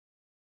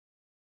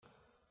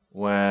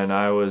When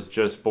I was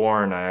just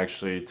born, I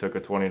actually took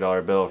a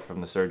 $20 bill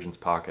from the surgeon's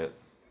pocket.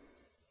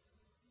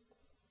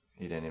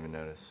 He didn't even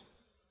notice.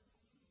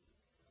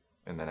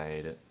 And then I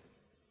ate it.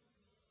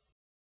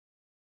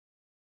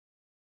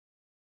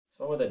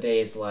 So what were the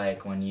days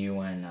like when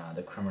you and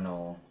the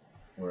criminal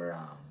were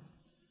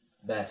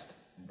best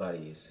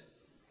buddies?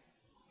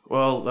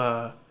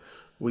 Well,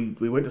 we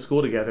went to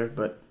school together,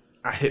 but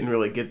I didn't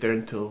really get there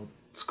until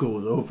school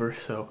was over.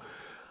 So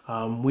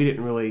we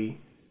didn't really.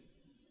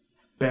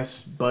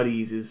 Best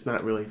buddies is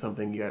not really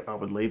something I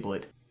would label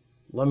it.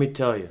 Let me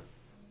tell you,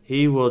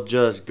 he will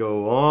just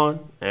go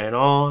on and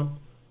on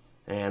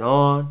and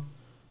on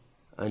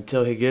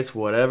until he gets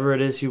whatever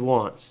it is he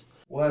wants.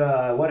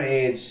 What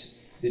age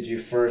did you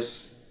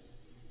first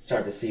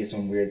start to see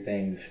some weird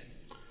things?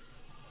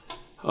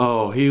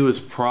 Oh, he was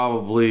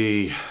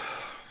probably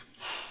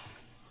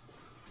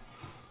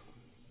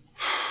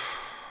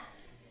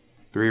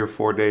 3 or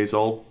 4 days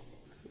old.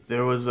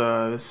 There was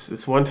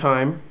this one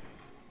time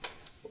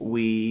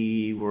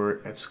we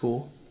were at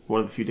school.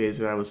 One of the few days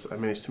that I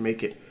managed to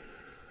make it,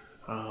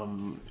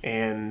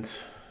 and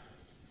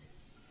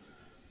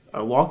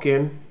I walk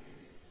in.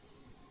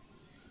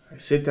 I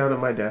sit down at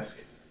my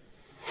desk,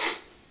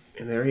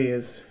 and there he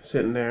is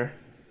sitting there,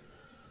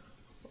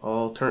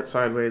 all turned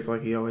sideways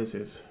like he always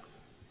is.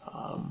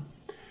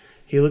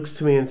 He looks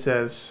to me and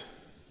says,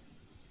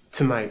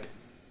 "Tonight."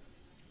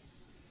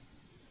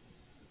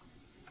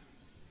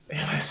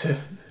 And I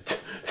said,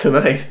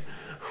 "Tonight?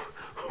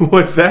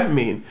 What's that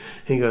mean?"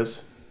 He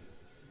goes,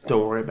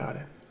 "Don't worry about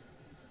it.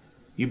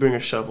 You bring a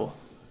shovel.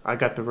 I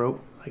got the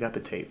rope. I got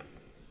the tape."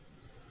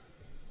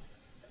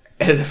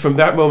 And from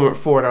that moment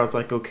forward, I was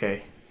like,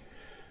 okay,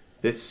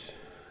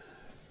 this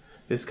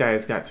guy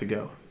has got to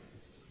go.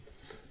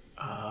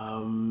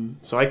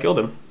 So I killed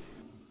him.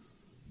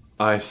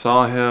 I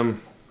saw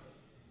him.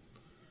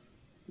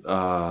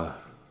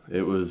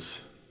 It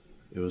was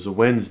a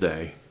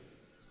Wednesday,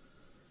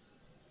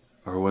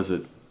 or was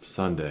it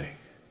Sunday?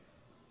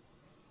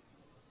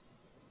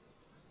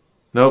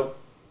 Nope,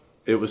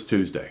 it was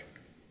Tuesday.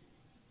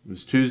 It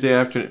was Tuesday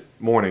afternoon,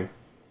 morning,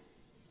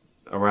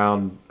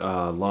 around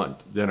lunch,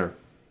 dinner,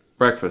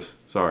 breakfast.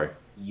 Sorry.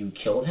 You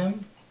killed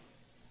him?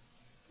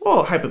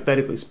 Well,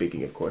 hypothetically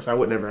speaking, of course, I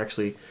would never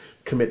actually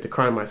commit the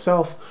crime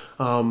myself.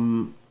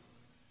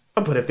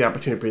 But if the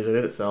opportunity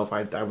presented itself,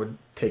 I would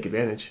take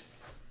advantage.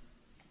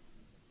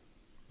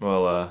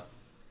 Well,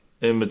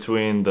 in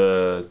between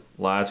the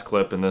last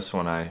clip and this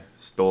one, I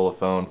stole a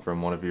phone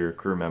from one of your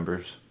crew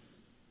members.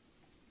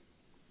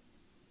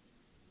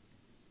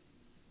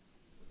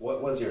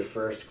 What was your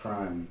first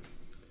crime?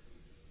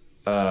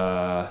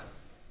 Well,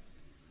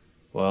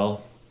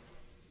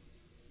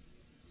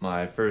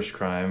 my first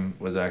crime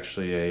was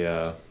actually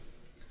a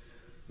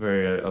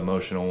very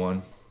emotional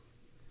one.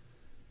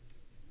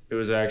 It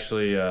was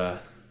actually a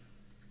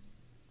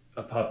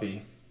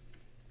puppy,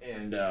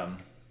 and I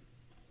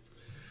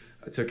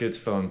took its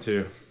phone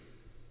too.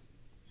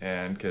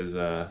 And because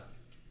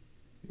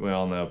we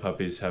all know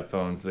puppies have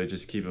phones, they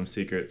just keep them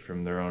secret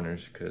from their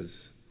owners.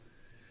 Because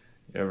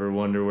you ever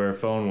wonder where a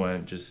phone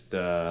went, just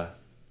check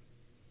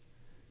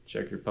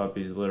your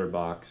puppy's litter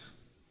box.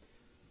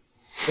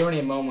 Were there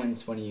any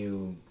moments when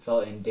you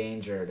felt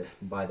endangered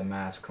by the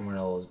mass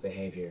criminal's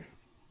behavior?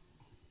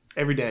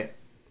 Every day.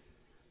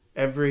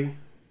 Every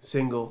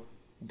single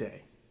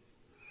day.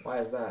 Why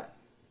is that?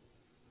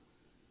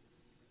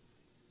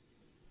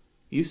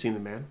 You've seen the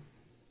man.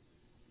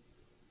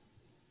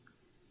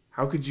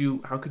 How could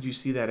you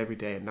see that every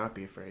day and not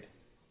be afraid?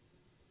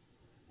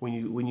 When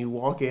you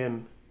walk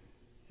in,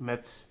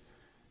 and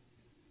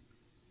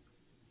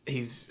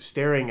he's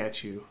staring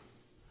at you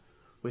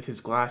with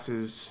his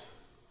glasses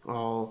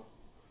all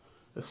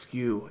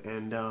askew,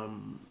 and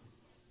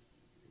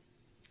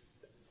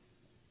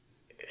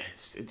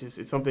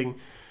it's something.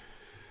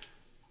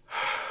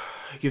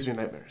 It gives me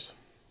nightmares.